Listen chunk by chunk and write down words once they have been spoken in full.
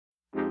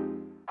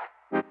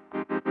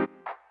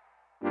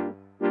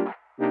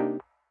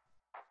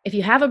If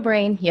you have a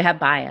brain, you have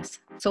bias.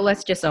 So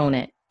let's just own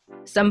it.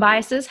 Some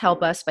biases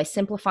help us by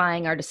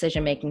simplifying our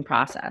decision-making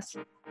process.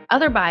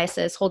 Other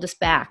biases hold us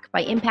back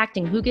by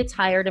impacting who gets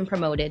hired and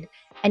promoted,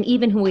 and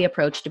even who we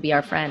approach to be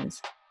our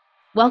friends.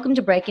 Welcome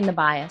to Breaking the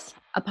Bias,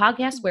 a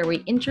podcast where we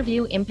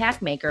interview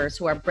impact makers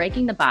who are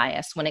breaking the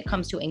bias when it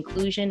comes to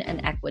inclusion and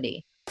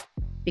equity.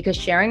 Because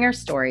sharing our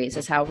stories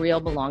is how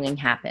real belonging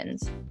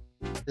happens.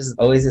 There's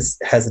always this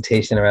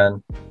hesitation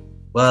around,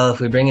 well, if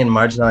we bring in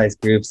marginalized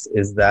groups,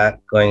 is that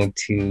going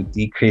to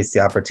decrease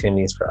the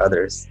opportunities for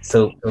others?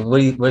 So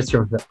what's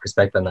your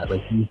perspective on that?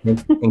 Like, do you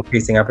think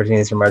increasing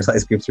opportunities for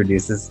marginalized groups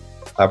reduces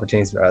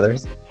opportunities for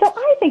others? So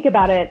I think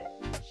about it,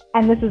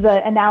 and this is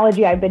an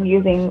analogy I've been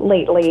using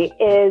lately,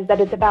 is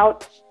that it's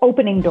about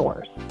opening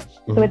doors.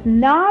 Mm-hmm. So it's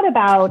not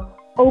about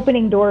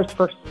opening doors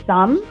for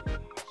some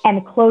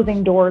and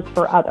closing doors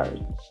for others.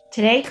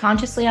 Today,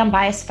 Consciously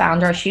Unbiased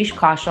founder Ashish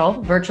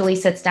Kaushal virtually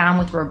sits down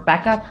with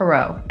Rebecca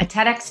Perot, a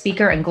TEDx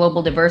speaker and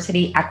global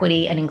diversity,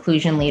 equity, and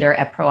inclusion leader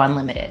at Pro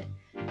Unlimited.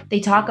 They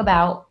talk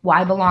about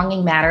why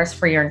belonging matters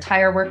for your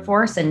entire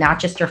workforce and not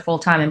just your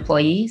full-time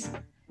employees,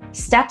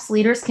 steps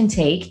leaders can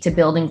take to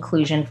build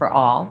inclusion for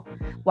all,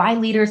 why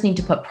leaders need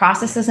to put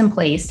processes in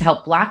place to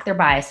help block their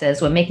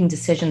biases when making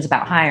decisions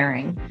about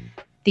hiring,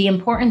 the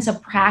importance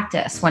of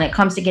practice when it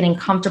comes to getting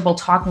comfortable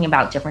talking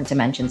about different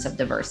dimensions of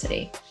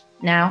diversity.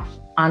 Now,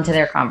 on to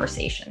their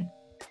conversation.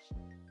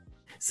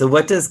 So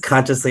what does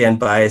consciously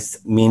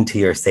unbiased mean to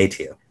you or say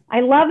to you?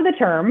 I love the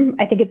term.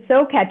 I think it's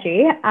so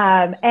catchy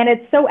and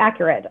it's so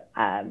accurate.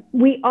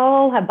 We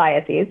all have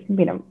biases.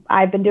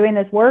 I've been doing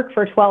this work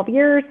for 12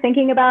 years,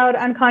 thinking about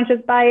unconscious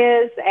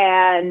bias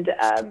and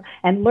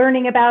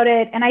learning about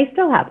it, and I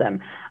still have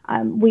them.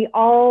 We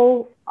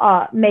all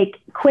make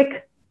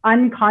quick,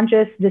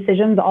 unconscious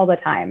decisions all the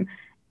time.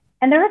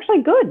 And they're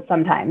actually good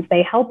sometimes.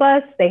 They help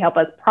us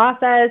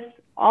process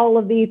all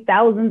of these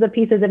thousands of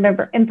pieces of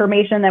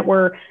information that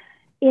we're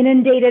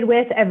inundated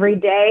with every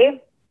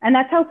day, and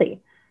that's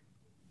healthy.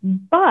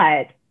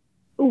 But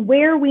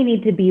where we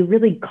need to be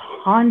really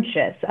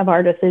conscious of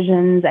our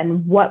decisions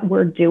and what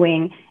we're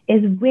doing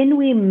is when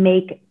we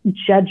make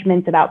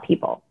judgments about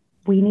people.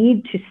 We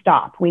need to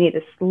stop. We need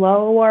to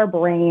slow our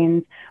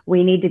brains.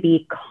 We need to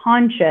be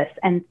conscious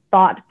and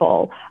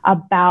thoughtful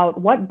about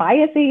what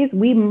biases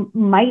we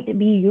might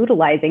be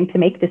utilizing to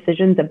make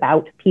decisions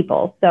about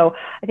people. So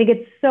I think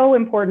it's so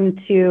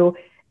important to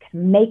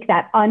make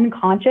that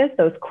unconscious,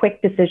 those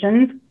quick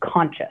decisions,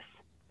 conscious.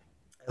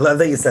 I love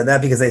that you said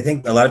that, because I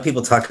think a lot of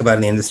people talk about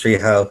in the industry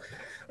how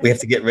we have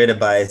to get rid of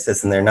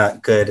biases and they're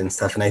not good and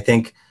stuff. And I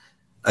think,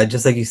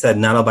 just like you said,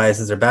 not all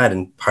biases are bad,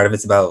 and part of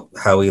it's about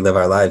how we live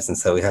our lives, and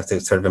so we have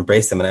to sort of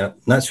embrace them. And I'm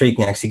not sure you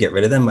can actually get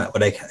rid of them.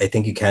 What I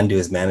think you can do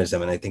is manage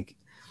them, and I think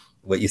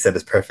what you said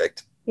is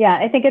perfect. Yeah,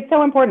 I think it's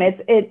so important.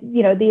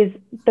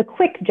 The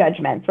quick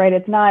judgments, right?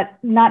 It's not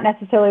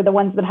necessarily the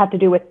ones that have to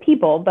do with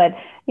people, but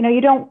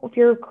if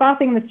you're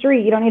crossing the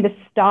street, you don't need to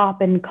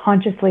stop and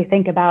consciously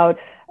think about,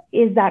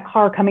 is that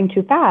car coming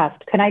too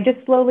fast? Can I just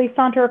slowly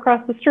saunter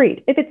across the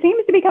street? If it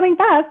seems to be coming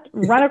fast,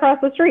 run across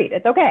the street.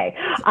 It's okay.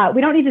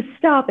 We don't need to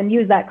stop and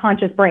use that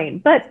conscious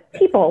brain. But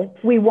people,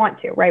 we want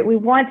to, right? We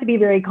want to be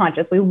very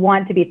conscious. We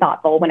want to be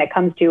thoughtful when it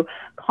comes to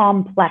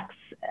complex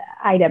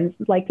items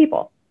like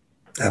people.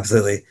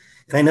 Absolutely.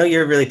 And I know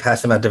you're really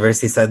passionate about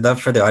diversity, so I'd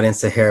love for the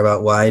audience to hear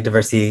about why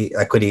diversity,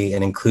 equity,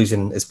 and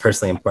inclusion is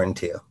personally important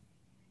to you.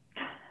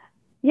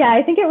 Yeah,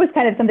 I think it was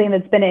kind of something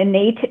that's been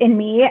innate in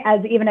me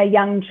as even a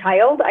young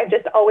child. I've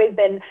just always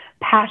been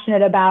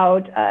passionate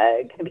about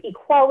kind of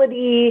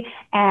equality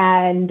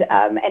and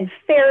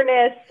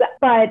fairness.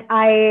 But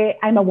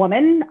I'm a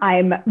woman,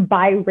 I'm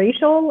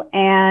biracial,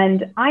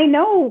 and I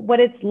know what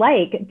it's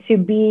like to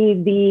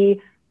be the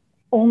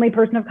only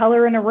person of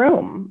color in a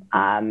room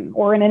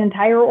or in an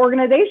entire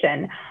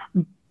organization,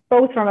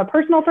 both from a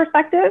personal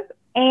perspective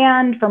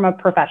and from a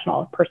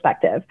professional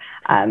perspective.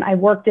 I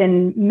worked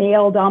in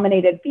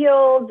male-dominated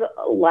fields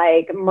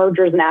like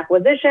mergers and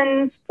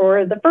acquisitions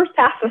for the first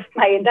half of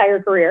my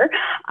entire career.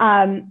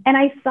 And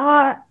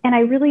I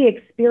really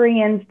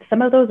experienced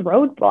some of those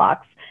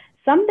roadblocks,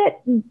 some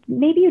that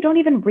maybe you don't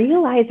even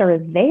realize are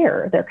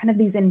there. They're kind of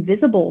these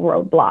invisible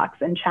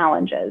roadblocks and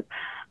challenges.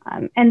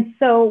 And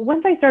so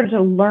once I started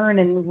to learn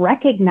and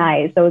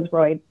recognize those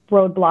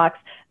roadblocks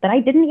that I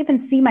didn't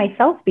even see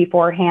myself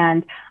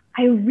beforehand,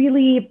 I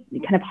really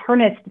kind of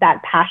harnessed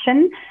that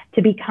passion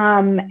to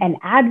become an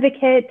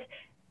advocate,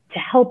 to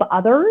help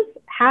others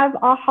have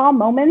aha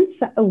moments,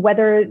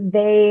 whether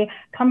they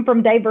come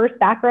from diverse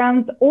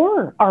backgrounds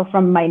or are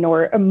from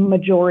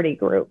majority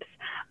groups,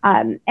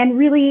 and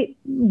really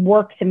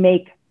work to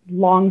make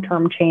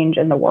long-term change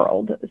in the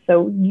world.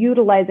 So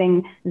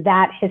utilizing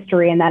that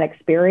history and that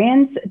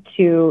experience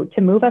to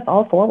move us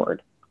all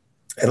forward.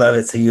 I love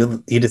it. So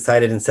you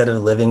decided, instead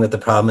of living with the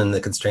problem and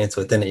the constraints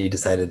within it, you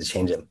decided to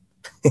change them.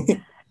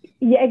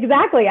 Yeah,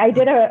 exactly. I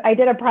did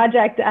a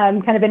project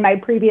kind of in my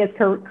previous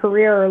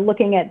career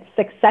looking at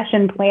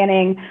succession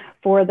planning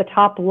for the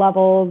top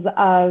levels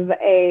of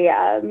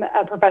a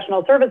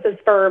professional services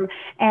firm.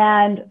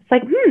 And it's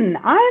like,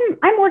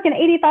 I'm working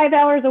 85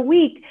 hours a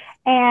week.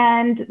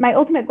 And my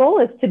ultimate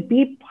goal is to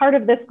be part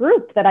of this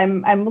group that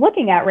I'm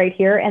looking at right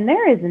here. And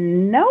there is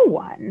no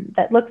one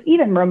that looks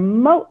even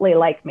remotely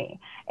like me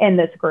in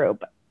this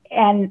group.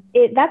 And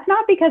that's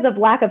not because of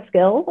lack of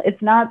skill.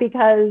 It's not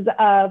because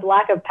of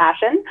lack of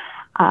passion.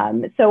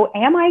 So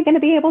am I going to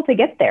be able to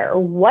get there?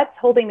 What's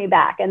holding me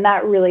back? And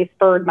that really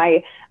spurred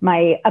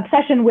my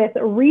obsession with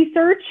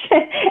research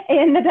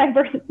in the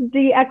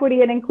diversity,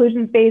 equity, and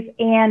inclusion space,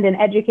 and in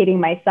educating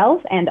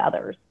myself and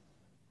others.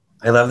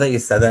 I love that you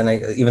said that,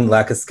 and even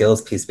lack of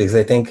skills piece, because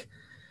I think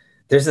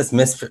there's this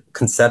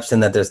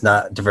misconception that there's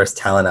not diverse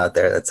talent out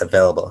there that's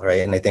available,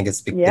 right? And I think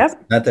it's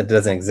not that it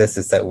doesn't exist,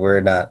 it's that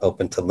we're not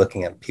open to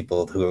looking at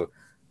people who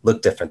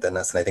look different than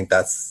us. And I think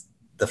that's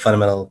the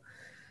fundamental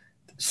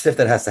shift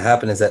that has to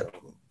happen, is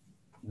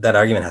that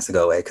argument has to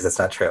go away, because it's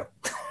not true,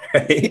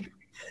 right?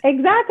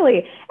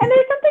 Exactly. And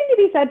there's something to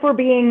be said for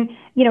being,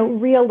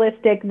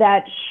 realistic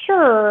that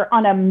sure,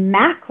 on a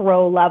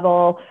macro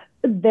level,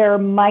 there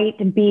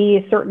might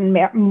be certain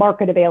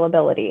market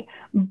availability,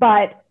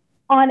 but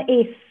on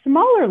a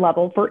smaller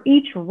level for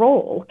each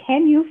role,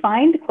 can you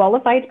find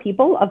qualified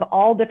people of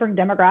all different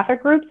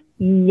demographic groups?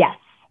 Yes.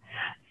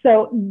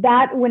 So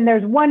that when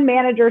there's one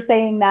manager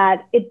saying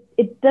that,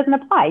 it doesn't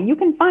apply. You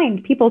can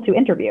find people to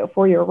interview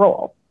for your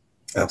role.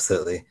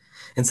 Absolutely.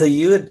 And so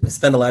you had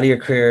spent a lot of your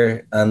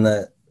career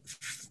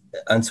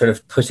on sort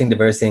of pushing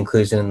diversity and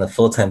inclusion in the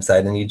full-time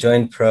side, and you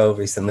joined Pro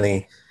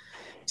recently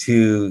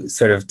to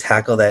sort of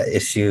tackle that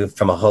issue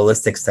from a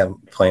holistic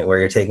standpoint, where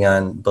you're taking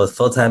on both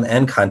full-time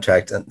and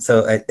contract. And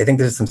so I think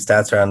there's some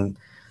stats around,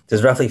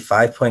 there's roughly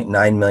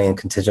 5.9 million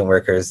contingent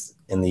workers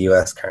in the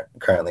US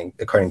currently,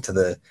 according to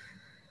the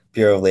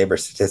Bureau of Labor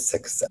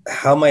Statistics.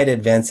 How might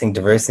advancing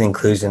diversity and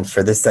inclusion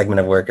for this segment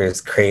of workers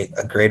create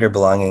a greater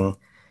belonging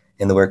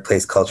in the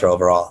workplace culture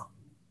overall?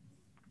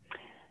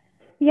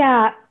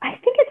 Yeah, I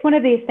think it's one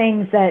of these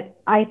things that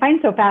I find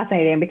so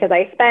fascinating, because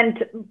I spent,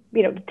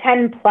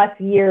 10 plus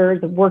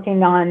years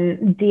working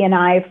on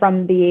D&I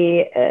from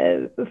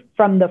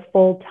the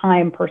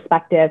full-time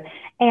perspective,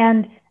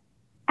 and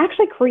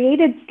actually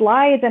created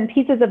slides and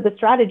pieces of the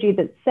strategy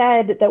that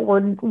said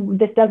that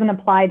this doesn't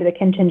apply to the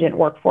contingent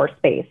workforce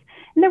space.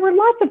 And there were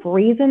lots of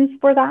reasons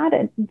for that.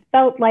 It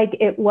felt like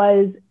it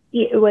was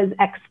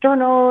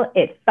external.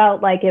 It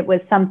felt like it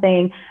was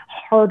something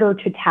harder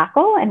to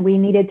tackle, and we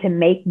needed to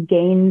make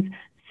gains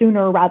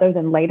sooner rather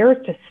than later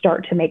to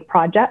start to make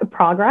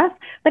progress.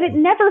 But it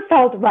never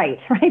felt right?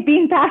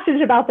 Being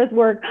passionate about this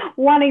work,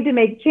 wanting to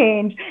make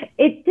change,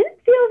 it didn't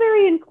feel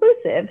very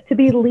inclusive to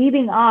be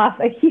leaving off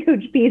a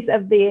huge piece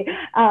of the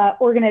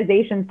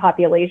organization's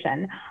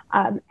population.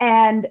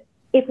 And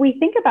if we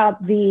think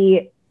about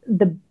the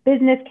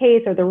business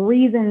case or the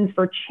reasons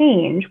for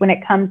change when it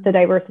comes to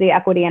diversity,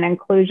 equity, and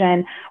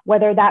inclusion,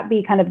 whether that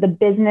be kind of the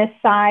business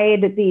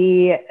side,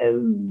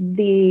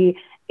 the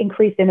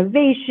increased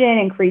innovation,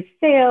 increased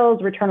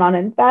sales, return on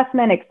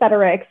investment, et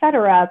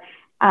cetera,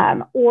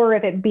 or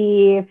if it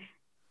be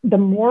the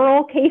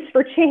moral case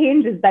for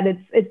change, is that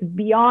it's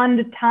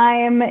beyond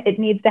time, it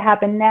needs to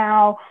happen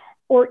now,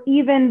 or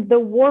even the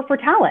war for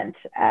talent,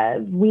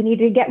 we need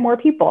to get more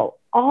people.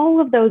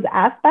 All of those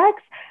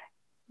aspects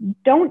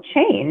don't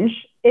change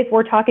if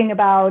we're talking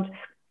about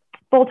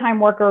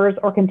full-time workers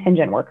or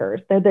contingent workers.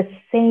 They're the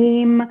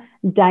same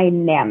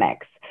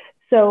dynamics.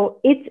 So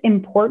it's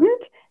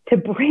important to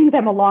bring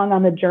them along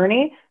on the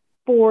journey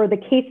for the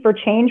case for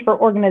change for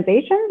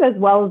organizations, as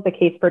well as the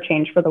case for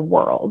change for the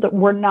world.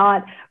 We're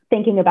not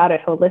thinking about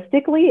it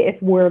holistically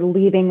if we're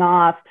leaving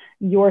off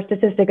your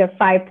statistic of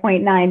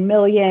 5.9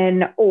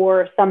 million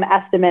or some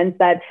estimates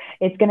that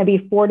it's going to be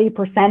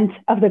 40%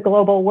 of the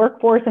global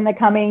workforce in the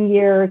coming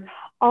years.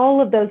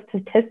 All of those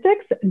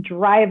statistics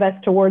drive us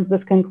towards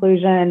this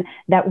conclusion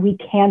that we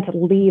can't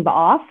leave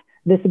off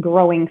this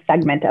growing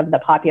segment of the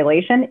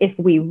population if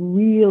we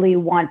really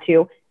want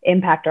to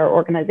impact our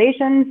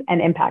organizations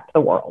and impact the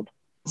world.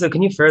 So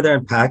can you further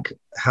unpack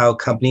how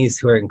companies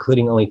who are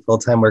including only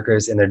full-time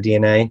workers in their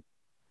D&I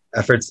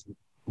efforts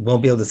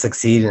won't be able to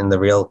succeed in the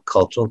real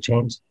cultural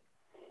change?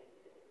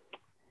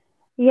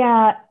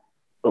 Yeah.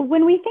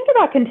 When we think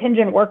about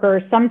contingent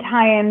workers,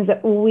 sometimes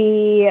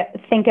we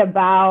think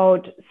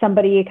about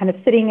somebody kind of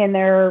sitting in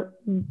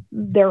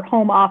their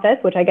home office,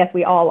 which I guess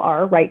we all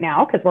are right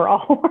now because we're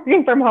all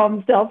working from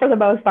home still for the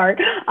most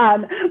part.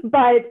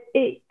 But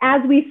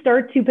as we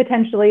start to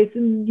potentially,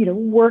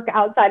 work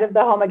outside of the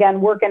home again,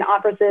 work in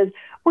offices,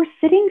 we're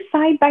sitting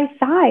side by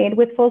side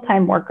with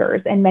full-time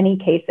workers in many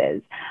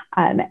cases.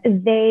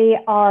 They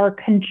are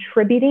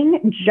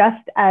contributing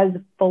just as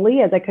fully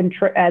as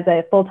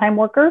a full-time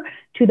worker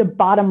to the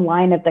bottom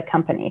line of the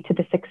company, to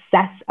the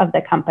success of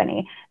the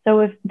company. So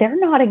if they're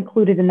not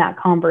included in that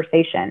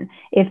conversation,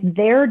 if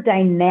their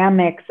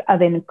dynamics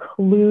of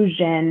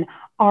inclusion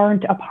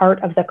aren't a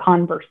part of the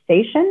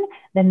conversation,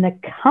 then the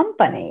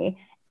company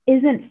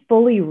isn't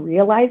fully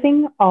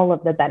realizing all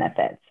of the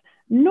benefits.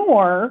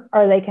 nor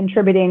are they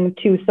contributing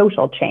to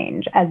social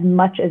change as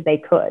much as they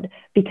could,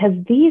 because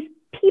these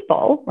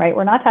people, right,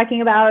 we're not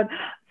talking about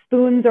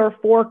spoons or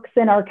forks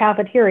in our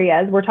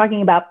cafeterias, we're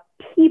talking about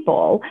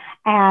people,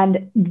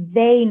 and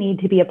they need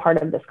to be a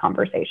part of this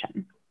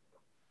conversation.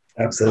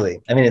 Absolutely.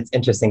 I mean, it's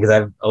interesting because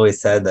I've always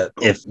said that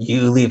if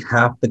you leave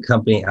half the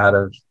company out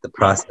of the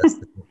process,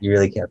 you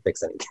really can't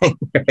fix anything,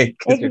 right?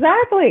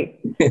 Exactly.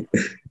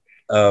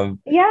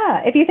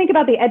 Yeah. If you think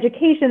about the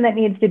education that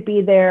needs to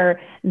be there,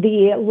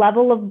 the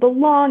level of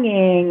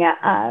belonging,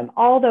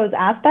 all those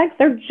aspects,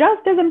 they're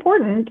just as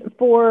important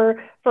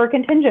for a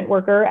contingent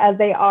worker as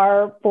they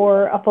are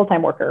for a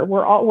full-time worker.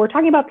 We're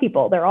talking about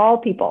people. They're all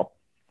people.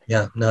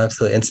 Yeah, no,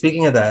 absolutely. And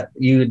speaking of that,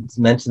 you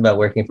mentioned about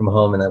working from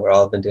home and that we're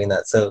all been doing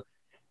that. So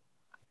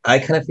I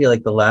kind of feel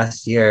like the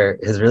last year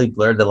has really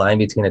blurred the line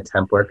between a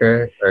temp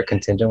worker or a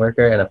contingent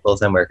worker and a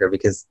full-time worker,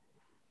 because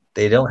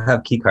they don't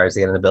have key cards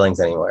to get in the buildings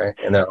anymore.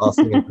 And they're all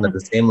sitting in front of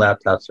the same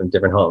laptops from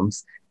different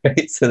homes,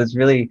 right? So there's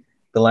really,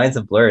 the lines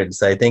have blurred.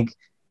 So I think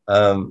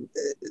kind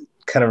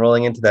of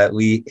rolling into that,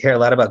 we hear a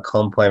lot about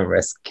co-employment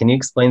risk. Can you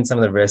explain some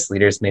of the risks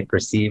leaders may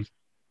perceive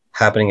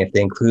happening if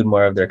they include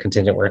more of their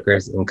contingent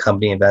workers in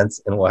company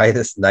events, and why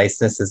this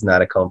niceness is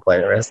not a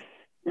co-employment risk?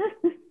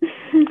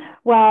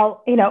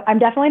 Well, I'm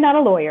definitely not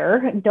a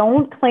lawyer,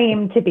 don't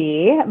claim to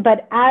be,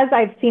 but as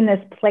I've seen this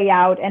play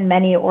out in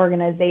many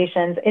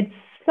organizations, it's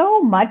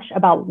so much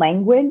about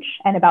language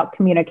and about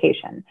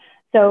communication.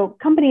 So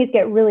companies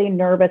get really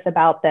nervous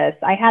about this.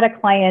 I had a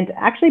client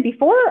actually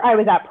before I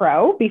was at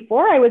Pro,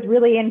 before I was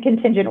really in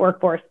contingent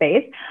workforce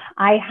space,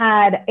 I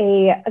had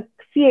a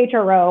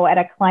CHRO at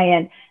a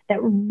client that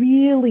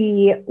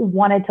really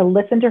wanted to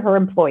listen to her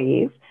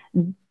employees,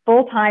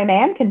 full-time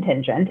and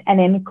contingent, and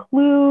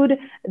include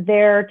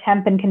their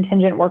temp and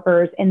contingent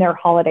workers in their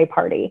holiday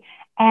party.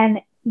 And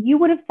you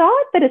would have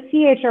thought that a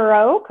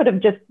CHRO could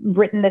have just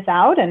written this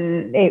out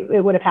and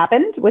it would have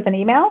happened with an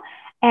email.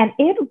 And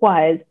it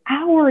was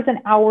hours and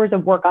hours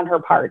of work on her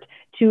part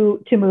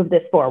to move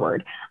this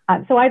forward.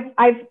 So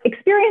I've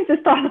experienced this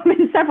problem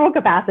in several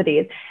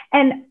capacities.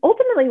 And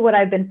ultimately what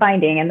I've been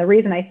finding, and the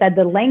reason I said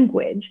the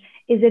language,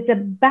 is it's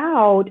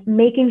about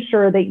making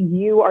sure that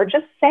you are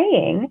just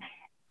saying,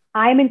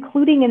 I'm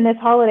including in this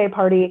holiday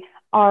party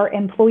our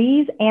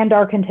employees and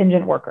our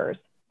contingent workers.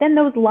 Then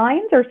those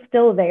lines are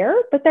still there,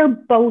 but they're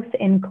both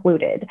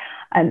included.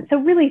 So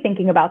really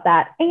thinking about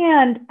that.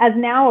 And as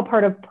now a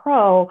part of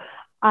Pro,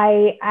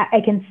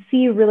 I can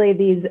see really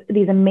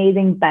these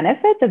amazing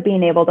benefits of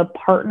being able to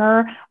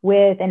partner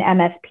with an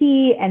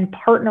MSP and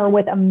partner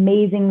with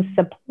amazing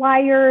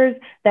suppliers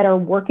that are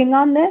working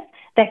on this,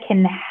 that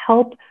can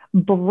help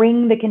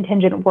bring the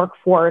contingent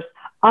workforce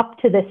up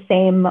to the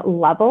same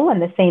level and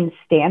the same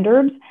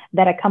standards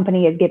that a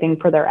company is giving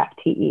for their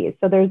FTEs.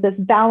 So there's this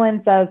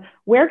balance of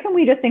where can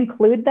we just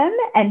include them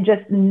and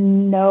just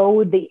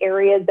know the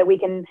areas that we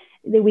can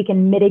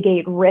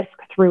mitigate risk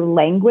through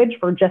language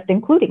for just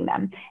including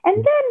them. And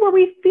then where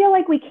we feel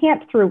like we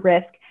can't through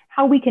risk,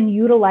 how we can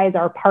utilize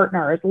our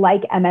partners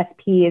like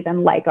MSPs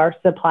and like our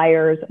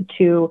suppliers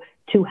to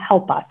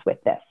help us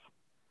with this.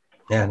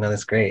 Yeah, no,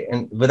 that's great.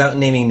 And without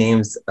naming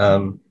names,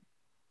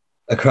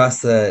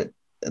 across the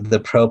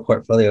Pro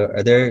portfolio,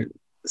 are there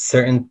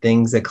certain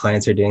things that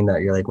clients are doing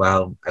that you're like,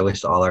 wow, I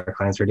wish all our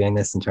clients were doing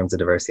this in terms of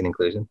diversity and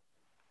inclusion?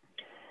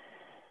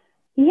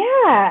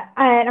 Yeah.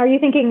 And are you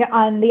thinking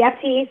on the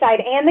FTE side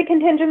and the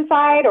contingent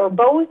side, or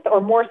both, or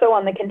more so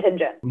on the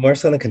contingent? More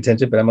so on the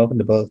contingent, but I'm open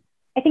to both.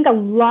 I think a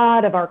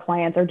lot of our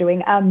clients are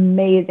doing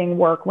amazing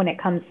work when it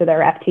comes to their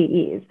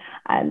FTEs.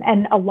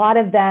 And a lot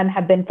of them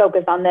have been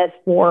focused on this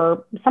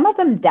for some of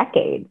them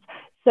decades.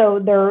 So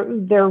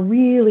they're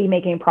really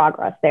making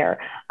progress there.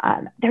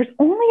 There's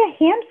only a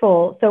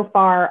handful so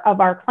far of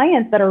our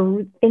clients that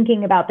are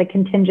thinking about the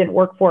contingent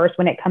workforce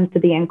when it comes to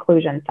the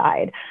inclusion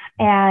side.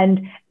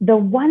 And the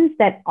ones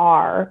that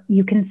are,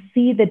 you can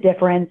see the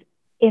difference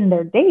in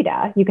their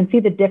data. You can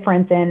see the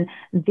difference in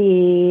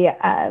the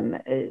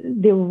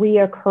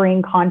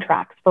reoccurring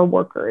contracts for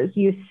workers.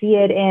 You see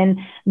it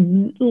in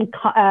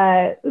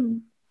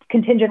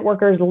contingent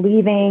workers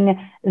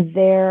leaving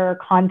their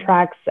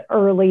contracts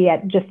early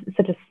at just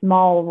such a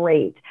small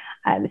rate.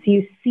 So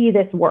you see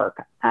this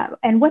work.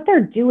 And what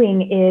they're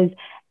doing is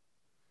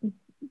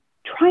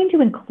trying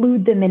to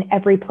include them in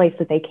every place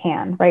that they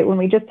can, right? When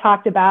we just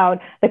talked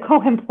about the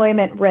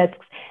co-employment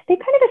risks, they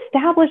kind of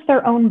establish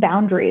their own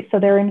boundaries. So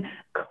they're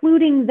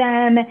including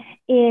them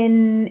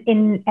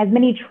in as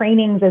many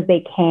trainings as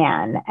they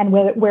can. And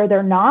where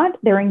they're not,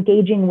 they're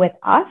engaging with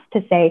us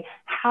to say,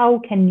 how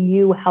can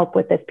you help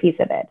with this piece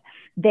of it?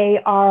 They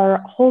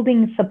are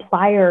holding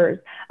suppliers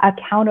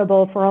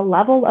accountable for a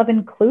level of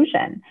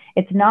inclusion.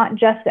 It's not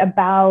just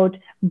about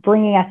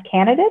bringing us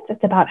candidates,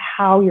 it's about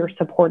how you're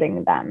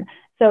supporting them.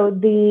 So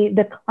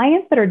the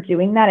clients that are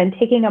doing that and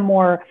taking a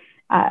more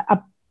a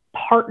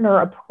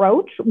partner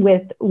approach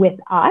with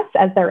us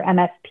as their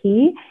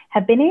MSP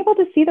have been able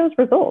to see those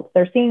results.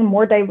 They're seeing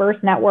more diverse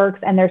networks,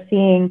 and they're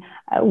seeing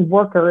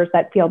workers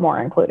that feel more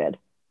included.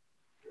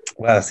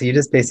 Wow. So you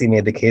just basically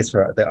made the case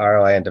for the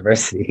ROI and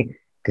diversity.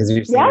 because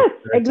you're seeing yes,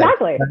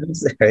 exactly.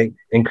 right?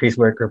 Increase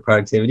worker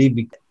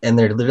productivity. And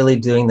they're literally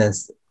doing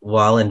this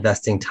while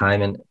investing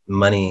time and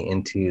money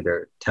into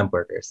their temp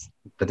workers,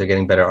 but they're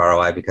getting better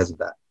ROI because of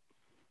that.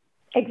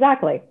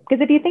 Exactly.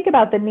 Because if you think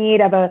about the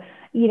need of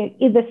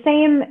the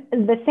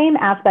same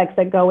aspects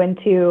that go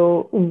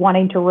into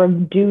wanting to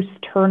reduce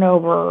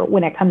turnover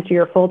when it comes to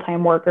your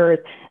full-time workers,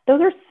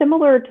 those are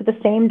similar to the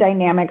same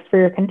dynamics for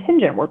your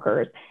contingent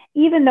workers.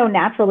 Even though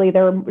naturally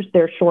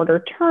they're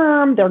shorter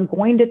term, they're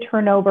going to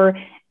turn over.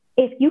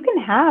 If you can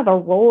have a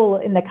role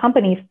in the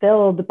company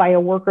filled by a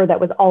worker that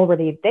was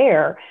already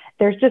there,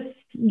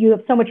 you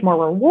have so much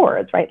more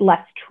rewards, right?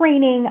 Less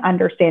training,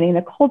 understanding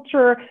the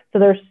culture. So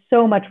there's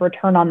so much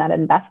return on that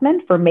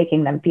investment for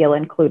making them feel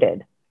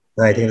included.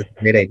 I think that's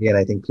a great idea. And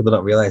I think people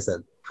don't realize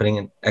that putting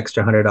an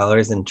extra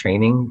 $100 in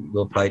training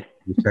will probably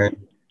return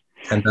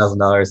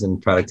 $10,000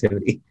 in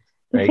productivity.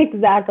 Right?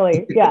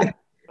 Exactly. Yeah.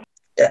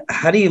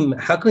 How can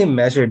we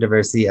measure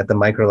diversity at the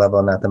micro level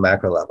and at the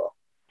macro level?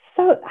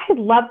 So I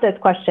love this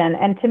question.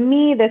 And to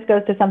me, this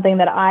goes to something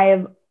that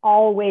I've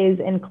always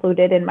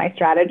included in my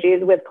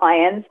strategies with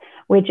clients,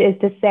 which is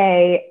to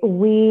say,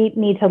 we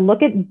need to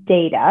look at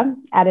data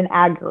at an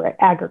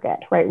aggregate,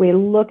 right? We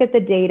look at the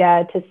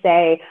data to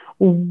say,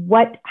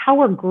 how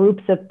are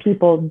groups of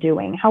people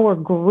doing? How are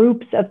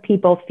groups of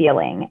people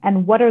feeling?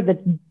 And what are the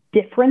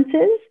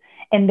differences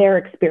in their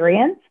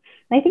experience?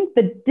 And I think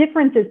the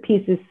differences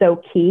piece is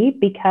so key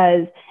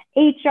because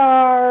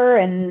HR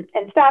and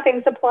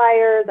staffing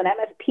suppliers and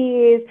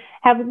MSPs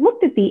have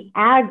looked at the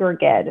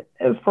aggregate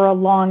for a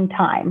long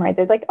time, right?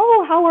 There's like,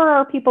 oh, how are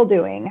our people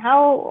doing?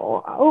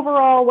 How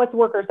overall, what's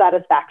worker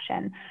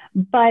satisfaction?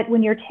 But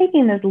when you're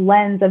taking this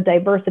lens of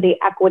diversity,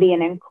 equity,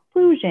 and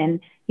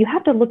inclusion, you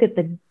have to look at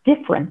the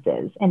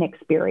differences in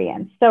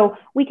experience. So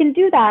we can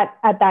do that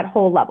at that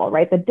whole level,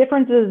 right? The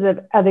differences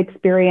of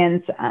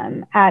experience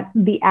at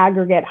the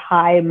aggregate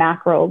high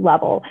macro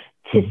level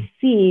to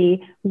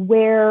see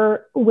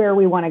where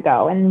we want to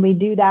go. And we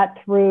do that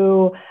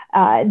through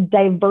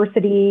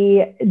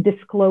diversity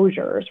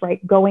disclosures,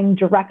 right? Going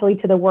directly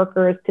to the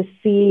workers to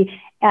see,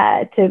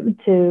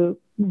 to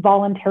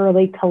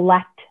voluntarily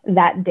collect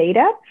that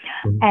data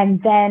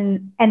and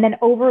then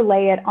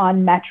overlay it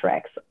on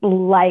metrics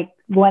like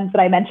ones that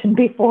I mentioned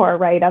before,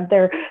 right? Of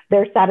their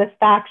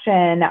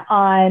satisfaction,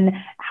 on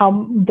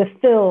how the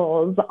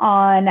fills,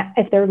 on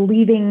if they're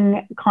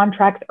leaving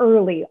contracts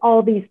early.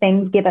 All these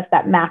things give us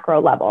that macro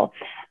level.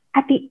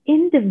 At the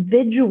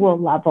individual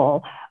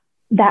level,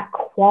 that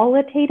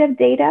qualitative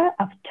data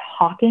of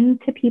talking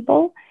to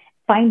people,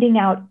 finding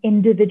out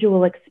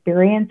individual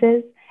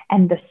experiences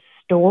and the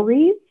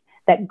stories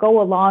that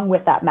go along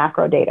with that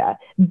macro data.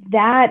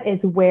 That is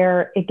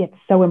where it gets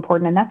so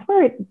important. And that's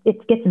where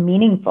it gets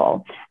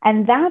meaningful.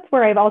 And that's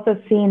where I've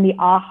also seen the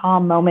aha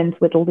moments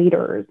with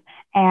leaders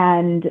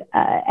and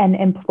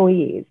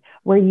employees,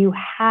 where you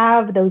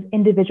have those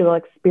individual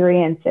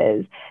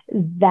experiences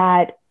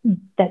that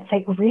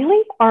say,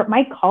 really?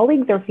 My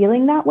colleagues are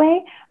feeling that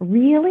way?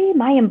 Really?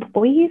 My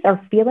employees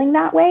are feeling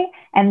that way?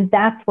 And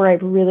that's where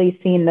I've really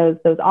seen those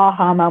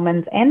aha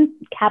moments and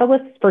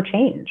catalysts for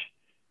change.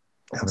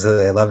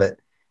 Absolutely. I love it.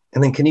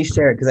 And then can you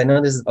share, because I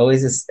know there's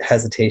always this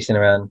hesitation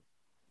around,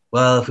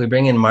 well, if we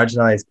bring in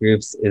marginalized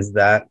groups, is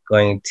that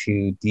going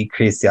to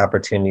decrease the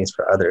opportunities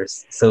for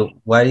others? So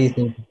why do you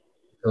think,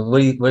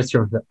 what's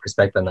your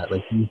perspective on that?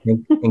 Like, do you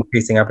think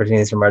increasing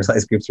opportunities for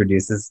marginalized groups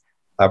reduces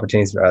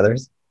opportunities for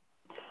others?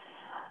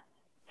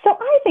 So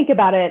I think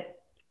about it,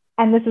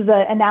 and this is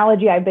an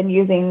analogy I've been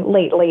using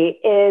lately,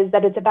 is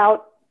that it's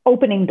about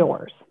opening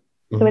doors.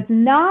 So it's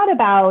not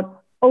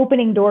about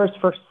opening doors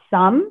for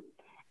some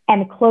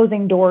and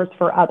closing doors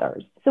for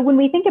others. So when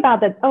we think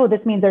about that, oh,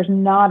 this means there's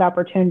not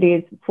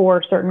opportunities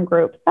for certain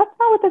groups, that's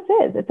not what this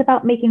is. It's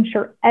about making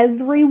sure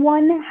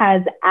everyone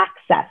has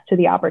access to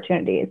the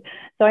opportunities.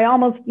 So I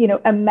almost,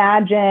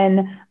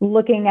 imagine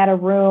looking at a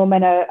room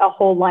and a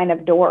whole line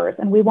of doors,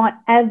 and we want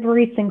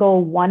every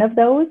single one of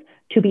those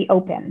to be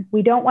open.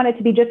 We don't want it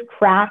to be just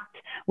cracked.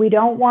 We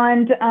don't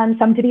want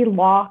some to be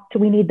locked.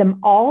 We need them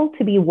all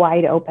to be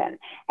wide open.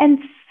 And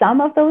some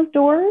of those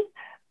doors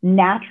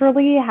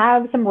naturally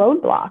have some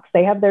roadblocks.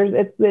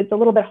 It's a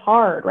little bit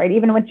hard, right?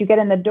 Even once you get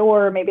in the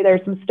door, maybe there's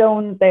some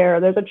stones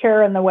there's a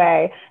chair in the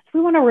way. So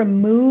we want to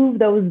remove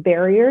those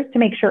barriers to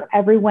make sure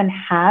everyone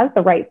has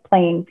the right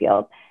playing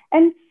field.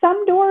 And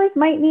some doors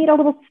might need a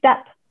little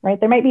step, right?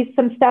 There might be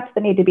some steps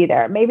that need to be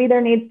there. Maybe there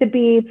needs to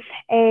be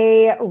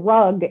a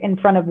rug in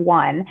front of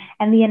one.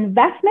 And the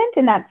investment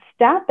in that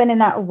step and in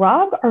that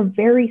rug are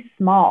very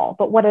small.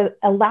 But what it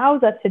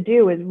allows us to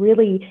do is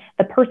really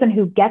the person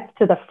who gets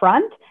to the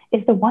front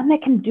is the one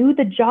that can do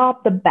the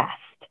job the best.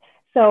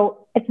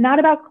 So it's not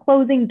about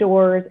closing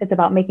doors. It's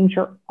about making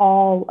sure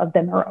all of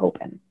them are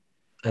open.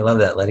 I love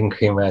that, letting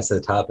cream rise to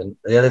the top. And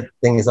the other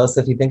thing is also,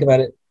 if you think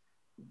about it,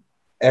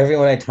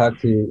 everyone I talk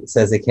to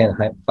says they can't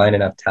find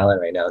enough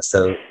talent right now.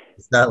 So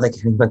it's not like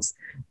anyone's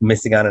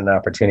missing out on an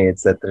opportunity.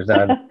 It's that there's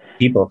not enough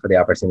people for the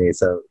opportunity.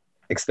 So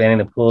expanding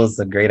the pool is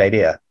a great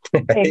idea.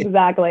 Right?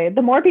 Exactly.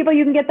 The more people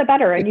you can get, the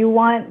better. And you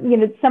want,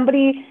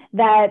 somebody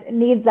that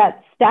needs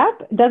that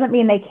step doesn't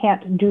mean they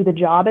can't do the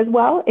job as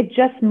well. It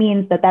just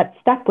means that that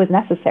step was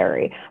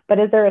necessary. But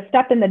is there a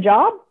step in the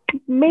job?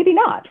 Maybe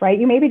not, right?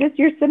 You maybe just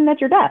you're sitting at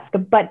your desk,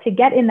 but to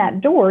get in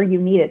that door, you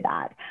needed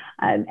that.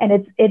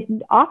 And it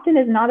often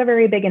is not a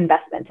very big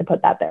investment to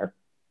put that there.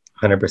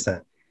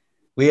 100%.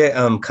 We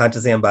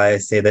consciously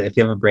unbiased say that if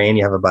you have a brain,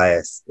 you have a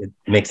bias. It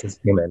makes us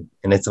human.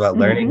 And it's about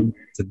learning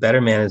to better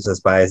manage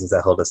those biases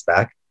that hold us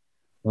back.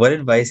 What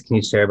advice can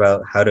you share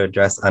about how to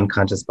address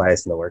unconscious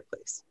bias in the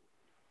workplace?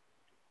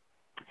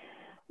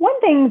 One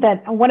thing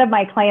that one of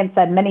my clients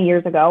said many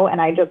years ago,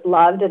 and I just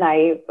loved, and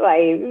I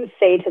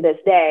say to this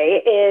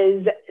day,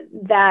 is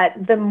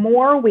that the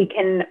more we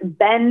can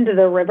bend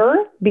the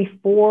river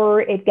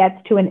before it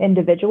gets to an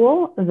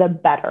individual, the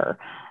better.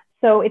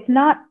 So it's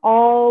not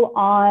all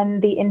on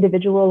the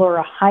individual or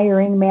a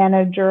hiring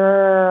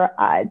manager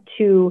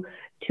to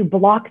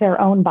block their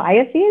own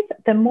biases.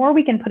 The more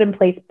we can put in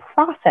place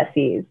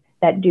processes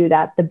that do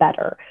that, the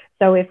better.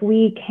 So if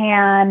we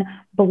can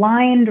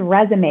blind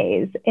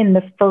resumes in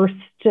the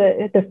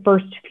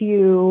first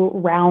few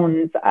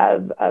rounds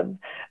of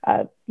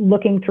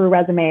looking through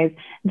resumes,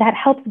 that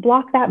helps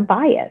block that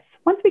bias.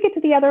 Once we get to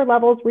the other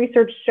levels,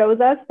 research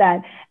shows us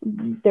that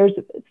there's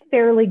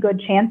fairly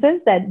good chances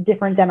that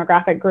different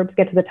demographic groups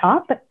get to the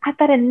top. But at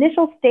that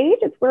initial stage,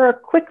 it's where a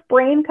quick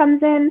brain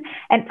comes in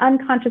and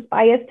unconscious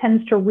bias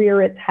tends to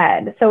rear its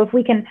head. So if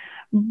we can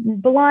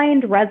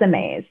blind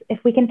resumes, if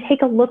we can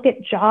take a look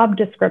at job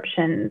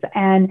descriptions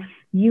and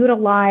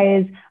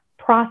utilize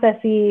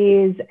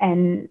processes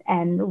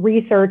and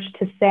research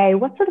to say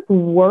what sort of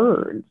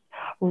words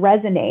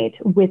resonate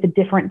with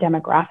different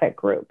demographic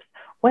groups,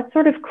 what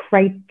sort of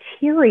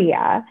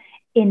criteria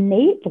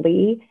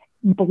innately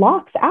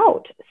blocks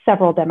out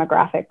several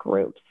demographic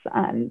groups.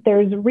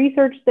 There's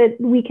research that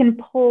we can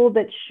pull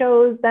that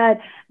shows that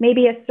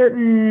maybe a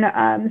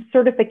certain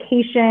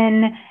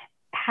certification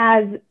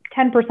has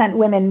 10%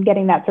 women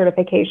getting that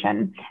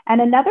certification. And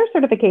another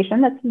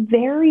certification that's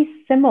very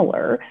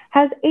similar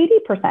has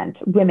 80%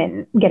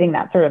 women getting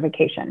that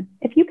certification.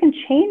 If you can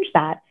change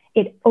that,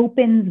 it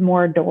opens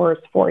more doors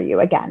for you.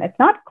 Again, it's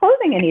not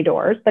closing any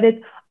doors, but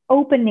it's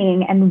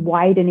opening and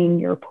widening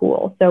your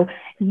pool. So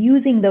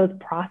using those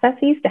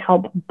processes to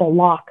help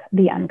block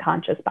the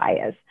unconscious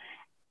bias.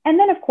 And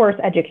then, of course,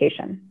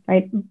 education,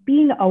 right?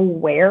 Being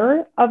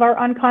aware of our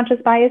unconscious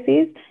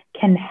biases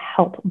can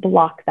help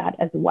block that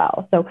as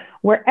well. So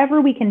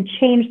wherever we can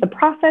change the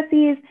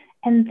processes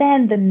and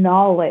then the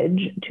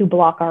knowledge to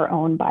block our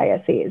own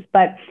biases.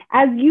 But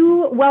as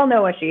you well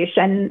know, Ashish,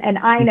 and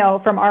I know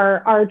from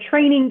our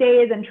training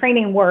days and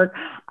training work,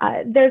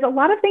 there's a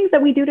lot of things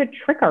that we do to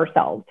trick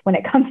ourselves when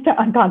it comes to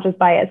unconscious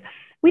bias.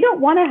 We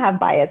don't want to have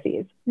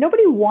biases.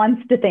 Nobody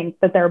wants to think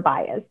that they're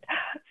biased.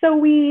 So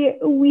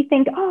we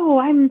think, oh,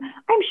 I'm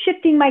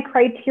shifting my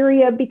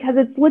criteria because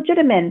it's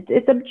legitimate,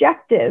 it's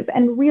objective.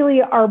 And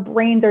really our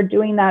brains are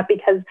doing that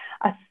because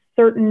a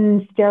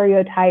certain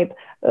stereotype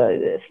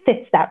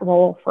fits that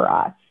role for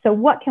us. So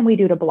what can we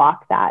do to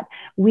block that?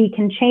 We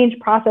can change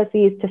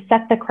processes to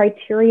set the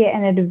criteria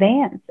in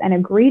advance and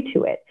agree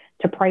to it,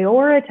 to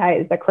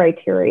prioritize the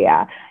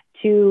criteria,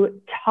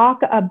 to talk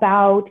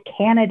about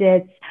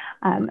candidates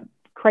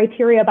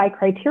criteria by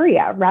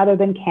criteria rather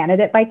than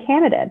candidate by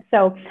candidate.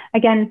 So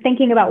again,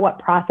 thinking about what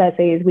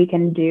processes we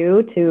can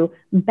do to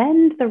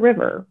bend the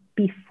river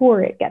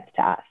before it gets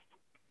to us.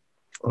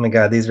 Oh my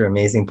God, these are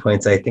amazing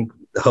points. I think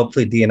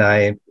hopefully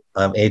D&I,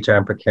 HR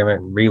and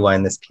procurement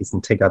rewind this piece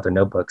and take out their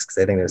notebooks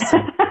because I think there's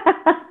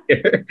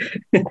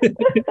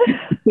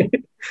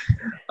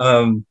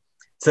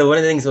so one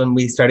of the things when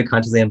we started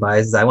Consciously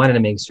Unbiased is I wanted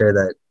to make sure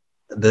that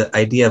the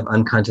idea of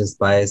unconscious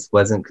bias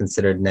wasn't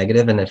considered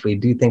negative. And if we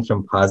do things from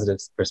a positive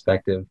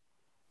perspective,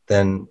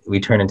 then we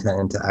turn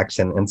into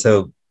action. And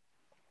so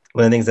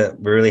one of the things that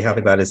we're really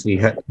happy about is we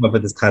have come up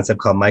with this concept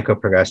called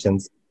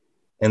microprogressions.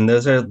 And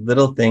those are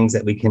little things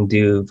that we can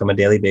do from a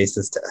daily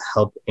basis to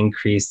help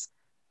increase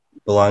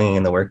belonging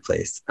in the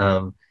workplace.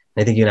 I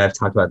think you and I have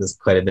talked about this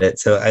quite a bit.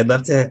 So I'd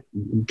love to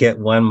get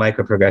one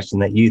microprogression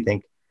that you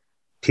think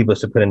people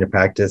should put into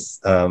practice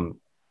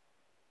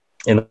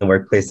in the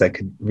workplace that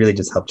could really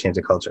just help change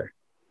the culture.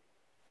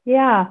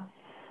 Yeah,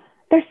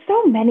 there's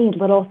so many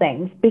little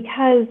things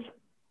because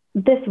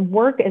this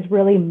work is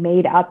really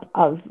made up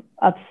of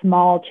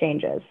small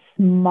changes,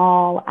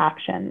 small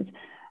actions.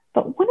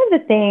 But one of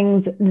the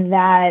things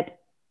that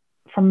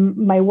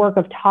from my work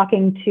of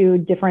talking to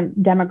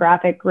different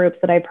demographic groups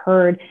that I've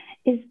heard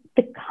is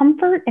the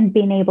comfort in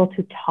being able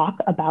to talk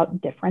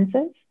about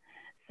differences.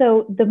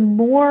 So the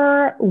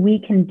more we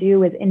can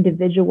do as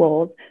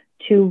individuals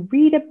to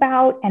read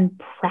about and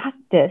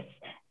practice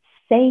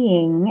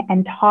saying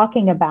and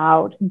talking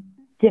about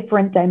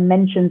different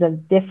dimensions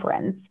of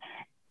difference,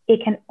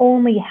 it can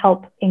only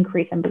help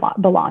increase in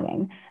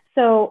belonging.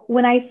 So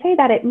when I say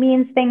that, it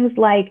means things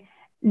like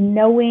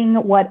knowing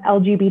what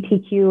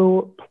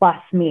LGBTQ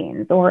plus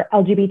means or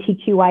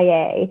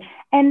LGBTQIA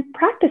and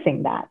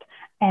practicing that.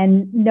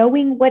 and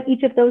knowing what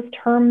each of those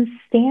terms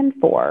stand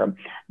for,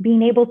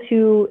 being able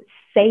to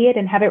say it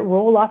and have it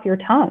roll off your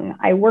tongue.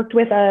 I worked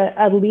with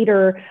a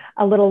leader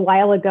a little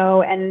while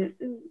ago, and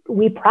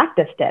we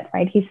practiced it,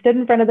 right? He stood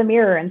in front of the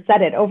mirror and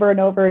said it over and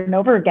over and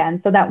over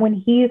again, so that when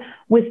he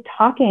was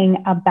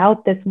talking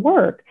about this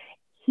work,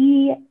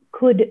 he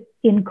could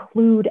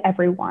include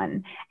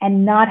everyone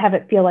and not have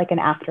it feel like an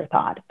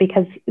afterthought.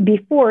 Because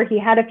before, he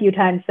had a few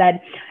times said,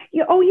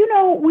 we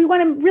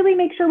want to really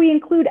make sure we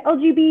include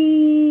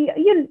LGB,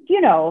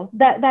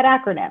 that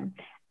acronym.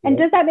 And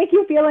does that make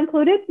you feel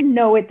included?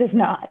 No, it does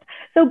not.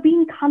 So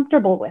being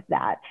comfortable with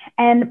that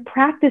and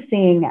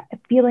practicing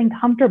feeling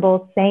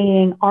comfortable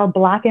saying our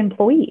Black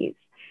employees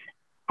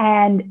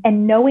and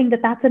knowing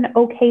that that's an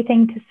okay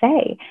thing to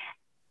say,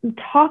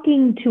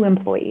 talking to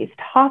employees,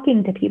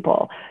 talking to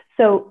people.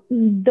 So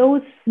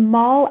those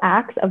small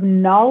acts of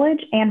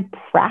knowledge and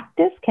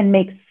practice can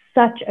make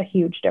such a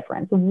huge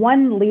difference.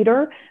 One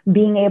leader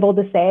being able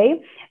to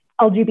say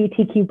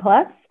LGBTQ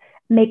plus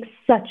makes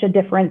such a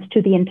difference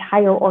to the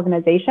entire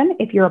organization.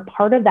 If you're a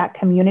part of that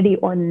community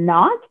or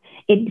not,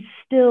 it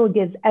still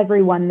gives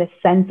everyone this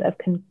sense of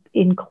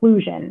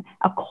inclusion,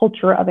 a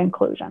culture of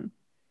inclusion.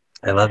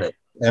 I love it.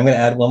 I'm going to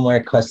add one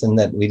more question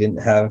that we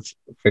didn't have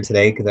for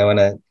today because I want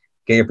to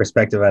get your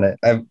perspective on it.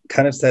 I've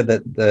kind of said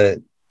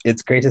that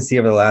it's great to see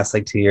over the last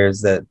 2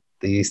 years that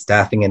the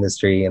staffing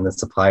industry and the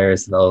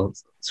suppliers have all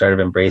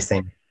started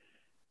embracing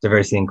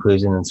diversity and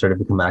inclusion and sort of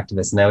become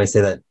activists. And I always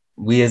say that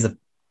we as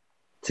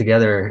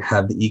together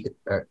have an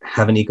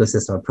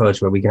ecosystem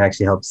approach where we can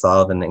actually help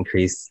solve and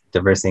increase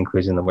diversity and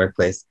inclusion in the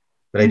workplace.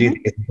 But I do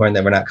think it's important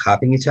that we're not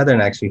copying each other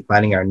and actually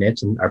finding our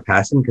niche and our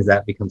passion, because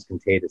that becomes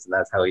contagious, and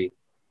that's how we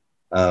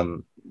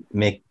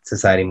make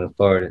society move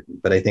forward.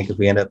 But I think if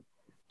we end up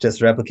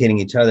just replicating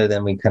each other,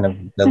 then we kind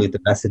of dilute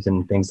the message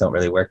and things don't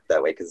really work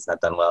that way because it's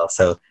not done well.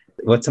 So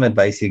what's some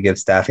advice you give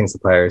staffing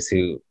suppliers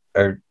who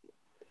are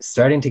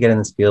starting to get in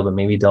this field but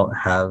maybe don't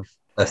have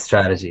a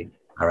strategy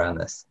around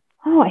this?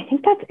 Oh, I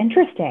think that's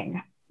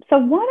interesting. So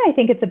one, I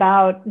think it's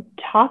about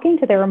talking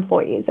to their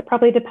employees. It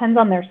probably depends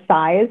on their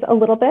size a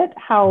little bit,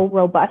 how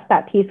robust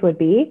that piece would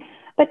be,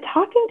 but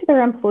talking to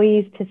their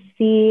employees to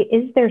see,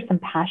 is there some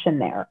passion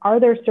there? Are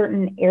there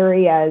certain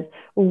areas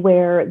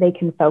where they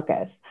can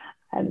focus?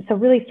 So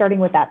really starting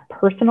with that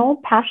personal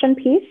passion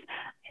piece.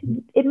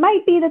 It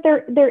might be that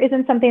there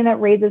isn't something that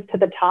raises to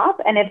the top.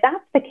 And if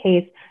that's the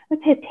case,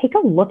 let's say take a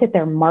look at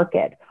their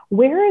market.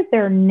 Where is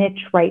their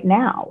niche right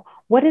now?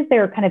 What is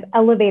their kind of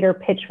elevator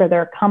pitch for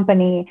their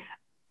company,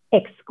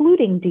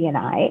 excluding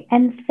D&I,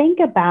 and think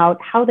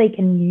about how they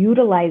can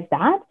utilize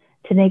that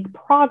to make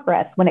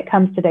progress when it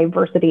comes to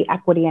diversity,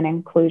 equity, and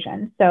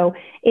inclusion. So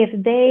if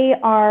they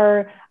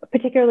are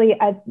particularly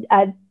a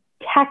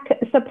tech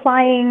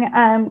supplying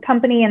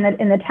company in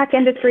the tech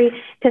industry,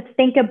 to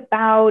think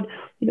about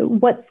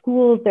what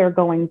schools they're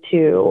going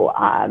to,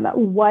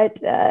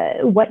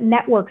 what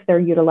networks they're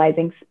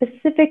utilizing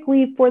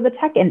specifically for the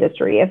tech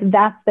industry, if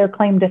that's their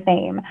claim to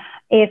fame.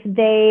 If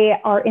they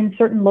are in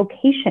certain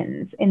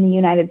locations in the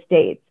United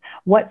States,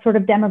 what sort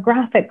of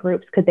demographic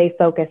groups could they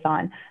focus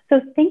on?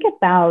 So think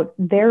about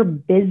their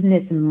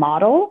business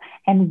model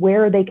and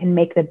where they can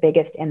make the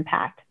biggest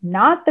impact,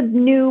 not the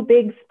new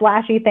big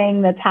splashy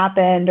thing that's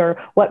happened or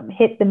what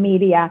hit the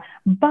media,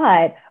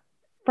 but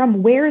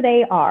from where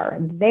they are,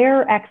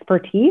 their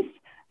expertise,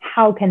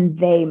 how can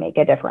they make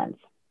a difference?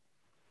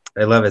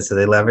 I love it. So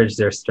they leverage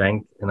their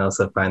strength and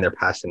also find their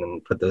passion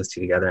and put those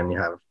two together, and you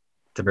have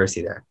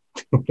diversity there.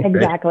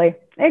 Exactly.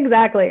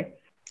 Exactly.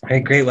 All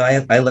right, great.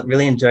 Well, I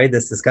really enjoyed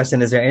this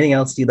discussion. Is there anything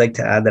else you'd like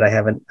to add that I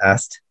haven't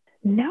asked?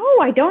 No,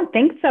 I don't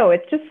think so.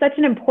 It's just such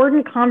an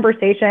important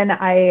conversation.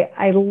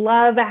 I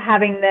love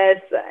having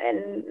this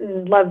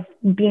and love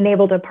being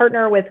able to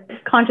partner with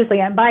Consciously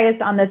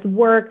Unbiased on this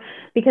work,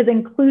 because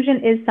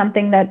inclusion is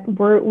something that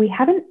we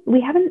haven't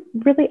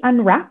really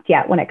unwrapped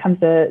yet when it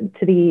comes to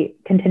the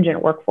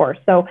contingent workforce.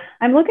 So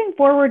I'm looking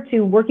forward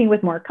to working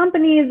with more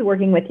companies,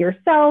 working with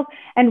yourself,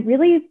 and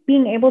really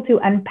being able to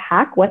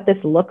unpack what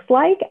this looks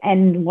like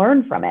and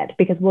learn from it,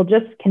 because we'll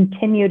just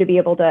continue to be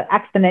able to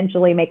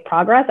exponentially make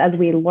progress as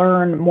we learn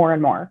more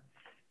and more.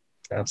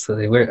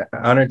 Absolutely. We're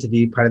honored to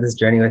be part of this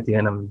journey with you,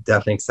 and I'm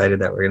definitely excited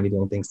that we're going to be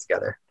doing things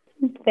together.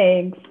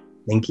 Thanks.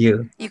 Thank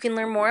you. You can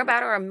learn more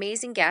about our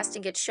amazing guest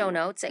and get show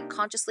notes at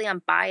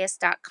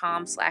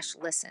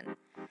consciouslyunbiased.com/listen.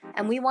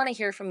 And we want to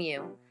hear from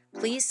you.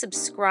 Please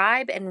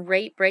subscribe and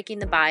rate Breaking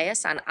the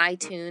Bias on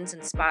iTunes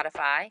and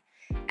Spotify.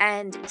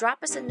 And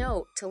drop us a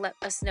note to let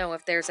us know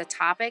if there's a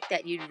topic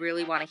that you'd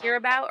really want to hear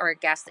about or a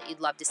guest that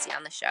you'd love to see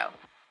on the show.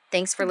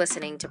 Thanks for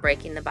listening to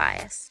Breaking the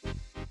Bias.